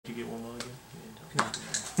You get one mulligan.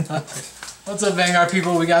 What's up, Vanguard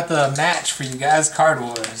people? We got the match for you guys, Card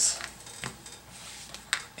Wars.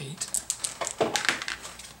 8.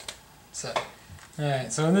 7.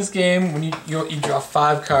 Alright, so in this game, when you draw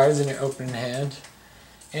 5 cards in your opening hand,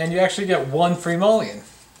 and you actually get 1 free mulligan.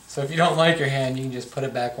 So if you don't like your hand, you can just put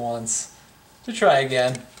it back once to try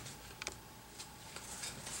again.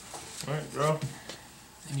 Alright, draw.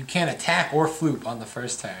 And you can't attack or floop on the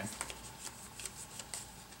first turn.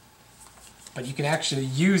 But you can actually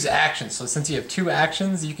use actions. So since you have 2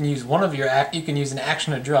 actions, you can use you can use an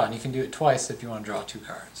action to draw, and you can do it twice if you want to draw 2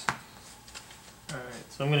 cards. Alright,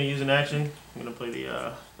 so I'm going to use an action. I'm going to play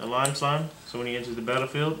the Lime Slime. So when he enters the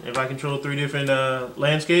battlefield, if I control 3 different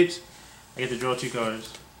landscapes, I get to draw 2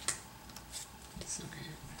 cards. So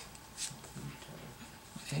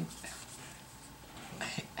good.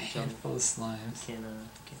 A handful of slimes. Can't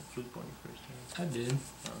floop on your first turn. I did.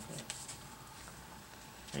 Okay.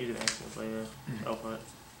 I use an action to play Elf Hut.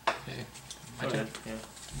 Okay. Go ahead. Yeah.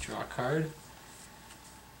 Draw a card.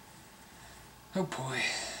 Oh boy.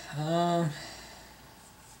 I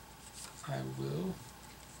will.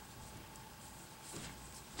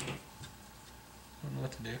 I don't know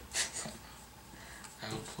what to do. I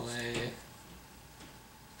will play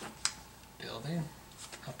Building.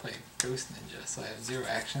 I'll play Ghost Ninja, so I have 0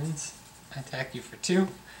 actions. I attack you for 2.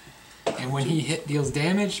 And when he deals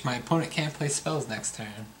damage, my opponent can't play spells next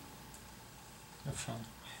turn. Have fun.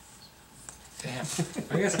 Damn.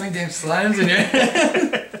 I got so many damn slimes in here.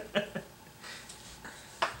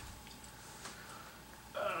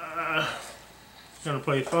 I'm going to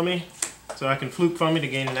play Fummy, so I can floop Fummy to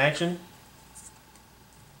gain an action.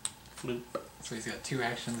 Floop. So he's got 2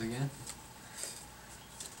 actions again.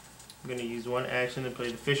 I'm going to use 1 action to play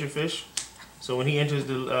the Fisher Fish. So when he enters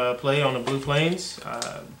the play on the blue plains,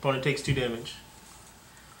 opponent takes 2 damage.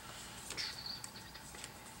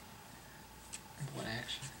 1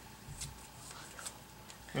 action.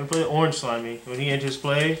 I'm going to play the Orange Slimy. When he enters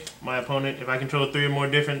play, my opponent, if I control 3 or more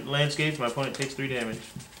different landscapes, my opponent takes 3 damage.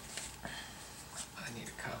 I need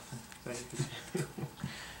a coffin.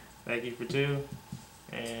 Thank you for 2.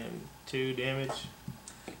 And 2 damage.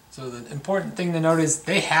 So the important thing to note is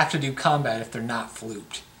they have to do combat if they're not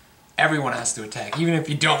flooped. Everyone has to attack, even if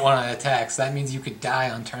you don't want to attack. So that means you could die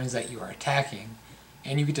on turns that you are attacking.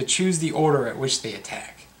 And you get to choose the order at which they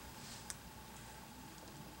attack.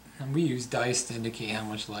 And we use dice to indicate how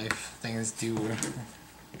much life things do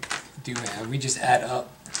have. We just add up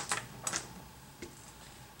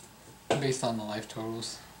based on the life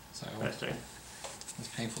totals. So That's right. it's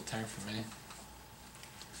a painful turn for me.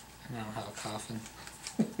 I don't have a coffin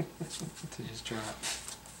to just drop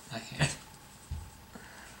my hand.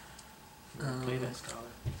 Play that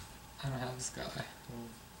Scholar. I don't have a Scholar.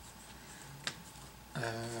 I'll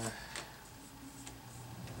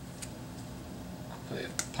play a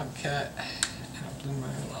Pumpcat and a Blue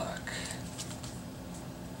Murloc.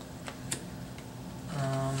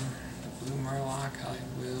 The Blue Murloc I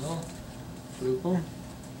will floop him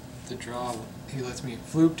to draw. He lets me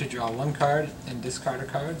floop to draw 1 card and discard a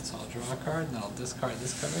card, so I'll draw a card and then I'll discard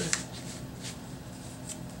this card.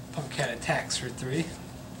 Pumpcat attacks for 3.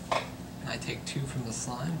 I take 2 from the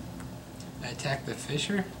slime. I attack the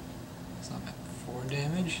Fisher, so I'm at 4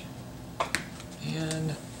 damage.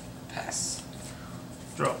 And pass.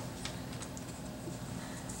 Draw.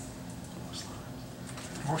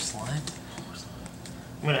 More slime.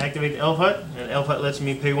 I'm going to activate the Elf Hut, and Elf Hut lets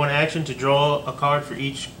me pay 1 action to draw a card for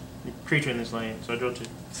each creature in this lane. So I draw 2.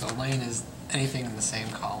 So lane is anything in the same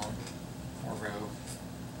column or row.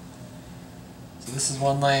 So this is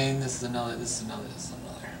 1 lane, this is another, this is another, this is another.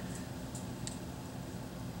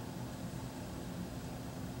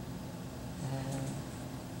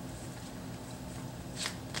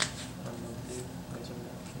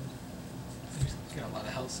 You got a lot of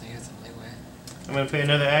health, so you get some leeway. I'm going to pay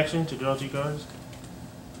another action to draw 2 cards.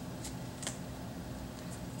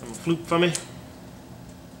 I'm going to floop for me.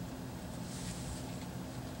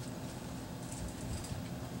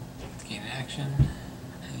 Gain action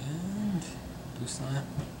and blue slime.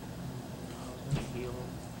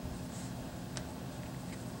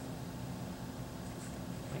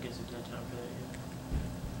 I guess it's not time for that yet.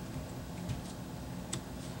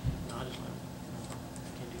 No, I just let him. No,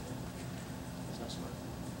 I can't do that. That's not smart.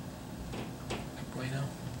 Bueno.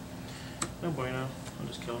 No bueno. I'll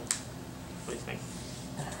just kill him. What do you think?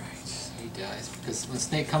 Alright, so he dies because when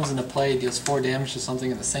Snake comes into play, it deals 4 damage to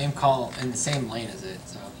something in the same column in the same lane as it.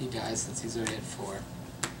 So he dies since he's already at 4.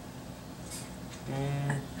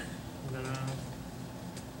 I'm gonna.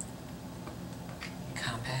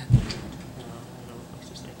 Combat. No, what's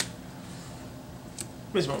this thing?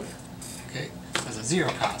 Miss Moment. Okay, so as a 0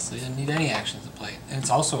 cost, so you didn't need any actions to play it. And it's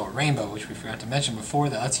also a rainbow, which we forgot to mention before,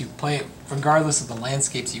 that lets you play it regardless of the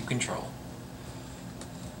landscapes you control.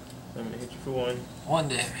 I'm gonna hit you for 1. 1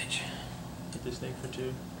 damage. Hit this thing for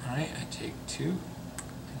 2. Alright, I take 2, and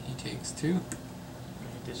he takes 2. I'm gonna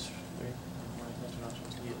hit this for 3. That's what I was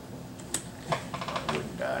supposed to heal for. I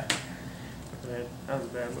wouldn't die. That was a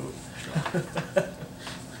bad move.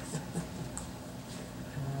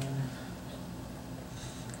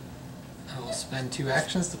 I will spend 2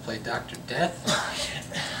 actions to play Dr. Death.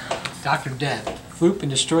 Dr. Death. Floop and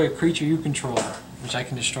destroy a creature you control, which I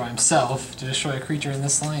can destroy himself to destroy a creature in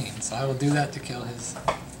this lane. So I will do that to kill his...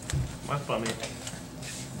 My bummy.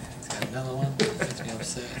 He's got another one. Makes me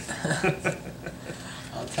upset.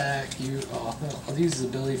 I'll attack you. Oh, no. I'll use his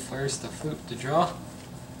ability first to Floop to draw.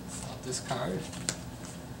 I'll discard.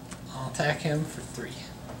 I'll attack him for 3.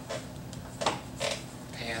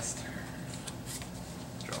 Pass turn.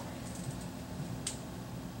 Draw.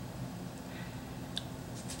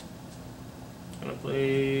 I'm gonna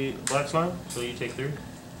play black slime, so you take 3.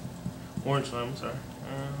 Orange slime, I'm sorry.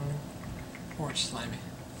 Orange slimy.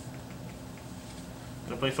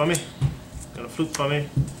 Gonna play Fummy. Gonna Floop Fummy.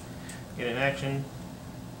 Get an action.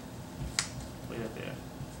 Play that there.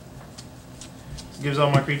 Gives all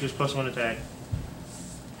my creatures +1 attack.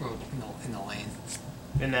 Oh, in the lane.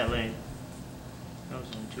 In that lane. That was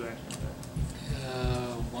only 2 actions.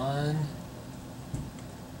 1,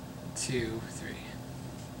 2, 3.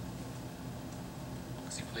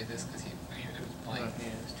 Because he played this because it was playing.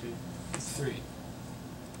 Yeah, it's 2. It's 3.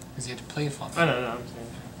 Because he had to play for me. I know, I'm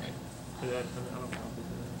saying. Right. I don't know.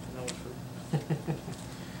 That was true.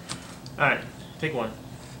 Alright, take 1.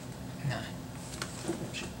 9.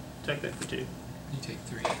 Take that for 2. You take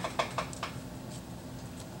 3.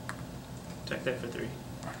 Take that for 3.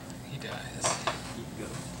 He dies. You can go.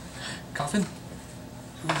 Coffin?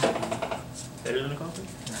 Better than a coffin?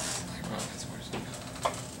 No, like rockets. Where's it go?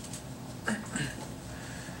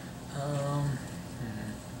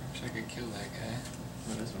 Wish I could kill that guy.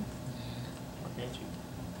 What, this one? Yeah, Why can't you?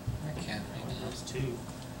 I can right now. That's 2.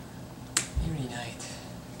 Unite.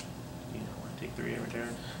 You don't want to take 3 in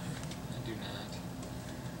return. I do not.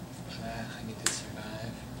 But I need to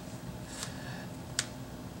survive.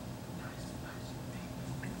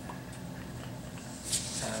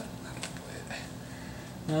 I can play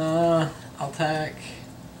it. I'll attack.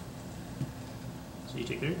 So you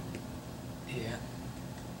take 3? Yeah.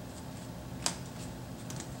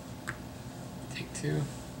 Take 2. You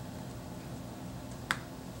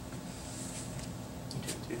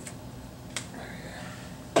take 2.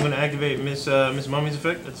 I'm going to activate Miss Mummy's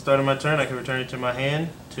effect. At the start of my turn, I can return it to my hand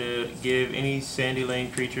to give any Sandy Lane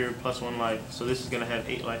creature +1 life. So this is going to have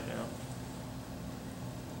 8 life now.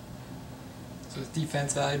 So his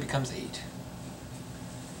defense value becomes 8.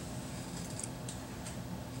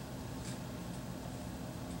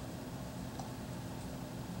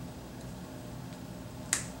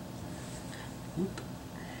 Whoop.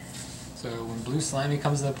 So when blue slimy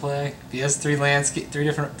comes into play, if he has 3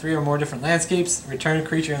 or more different landscapes, return a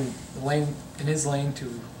creature in his lane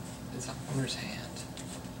to his owner's hand.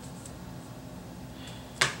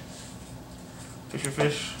 Fisher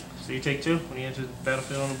Fish. So you take 2 when he enters the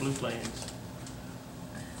battlefield on the blue plains.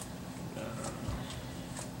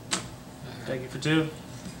 Thank you for 2.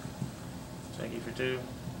 Thank you for 2.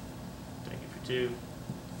 Thank you for 2.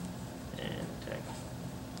 And attack.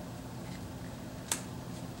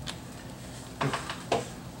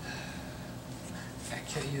 Can I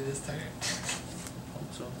kill you this turn?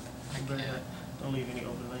 Hope so. I can't. Don't leave any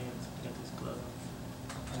open lanes. I got this glove.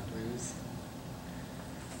 I'll lose.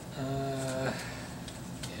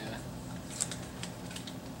 Yeah.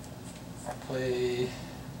 I'll play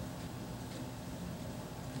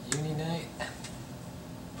Uni-Knight.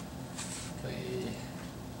 Play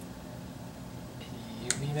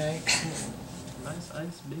Uni-Knight. Nice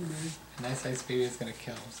ice baby. Nice Ice Baby is gonna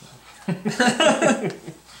kill himself.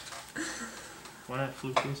 Why not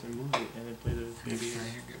Floop this and move it and then play the baby? Yeah,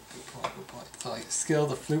 you're good. Good point. So I skill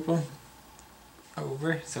to floop him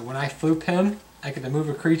over. So when I floop him, I get to move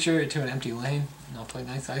a creature into an empty lane. And I'll play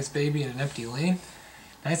Nice Ice Baby in an empty lane.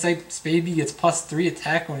 Nice Ice Baby gets +3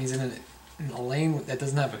 attack when he's in a lane that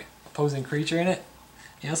doesn't have an opposing creature in it.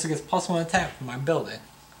 He also gets +1 attack from my building.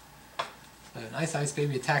 So Nice Ice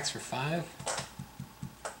Baby attacks for 5.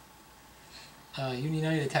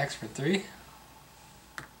 Uni-Knight attacks for 3.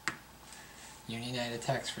 Uni-Knight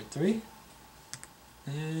attacks for 3.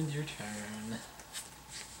 And your turn.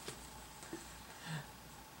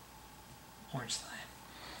 Orange slime.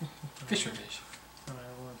 Fisher fish. Alright,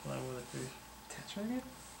 I want to fly with a fish. Tetris again?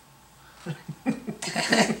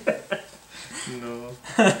 No.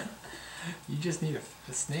 You just need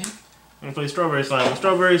a snake? I'm gonna play Strawberry Slime. When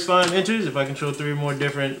Strawberry Slime enters, if I control 3 or more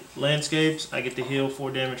different landscapes, I get to heal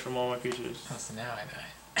 4 damage from all my creatures. Oh, so now I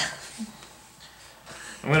die.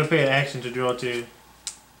 I'm gonna pay an action to draw 2.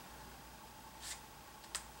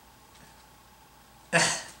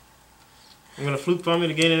 I'm gonna Fluke Vomit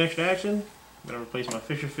to gain an extra action. I'm gonna replace my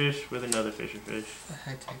Fisher Fish with another Fisher Fish.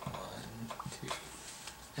 I take 1, 2.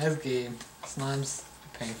 That's game. Slime's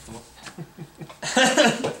painful.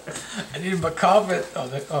 I need a coffin. Oh,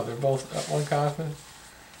 they're both up 1 coffin.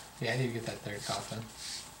 Yeah, I need to get that 3rd coffin.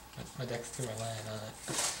 My deck's too reliant on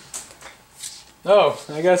it. Oh,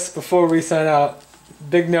 I guess before we sign out,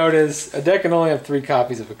 big note is a deck can only have 3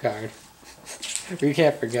 copies of a card. We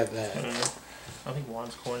can't forget that. I think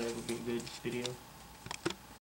Juan's Corner would be a good video.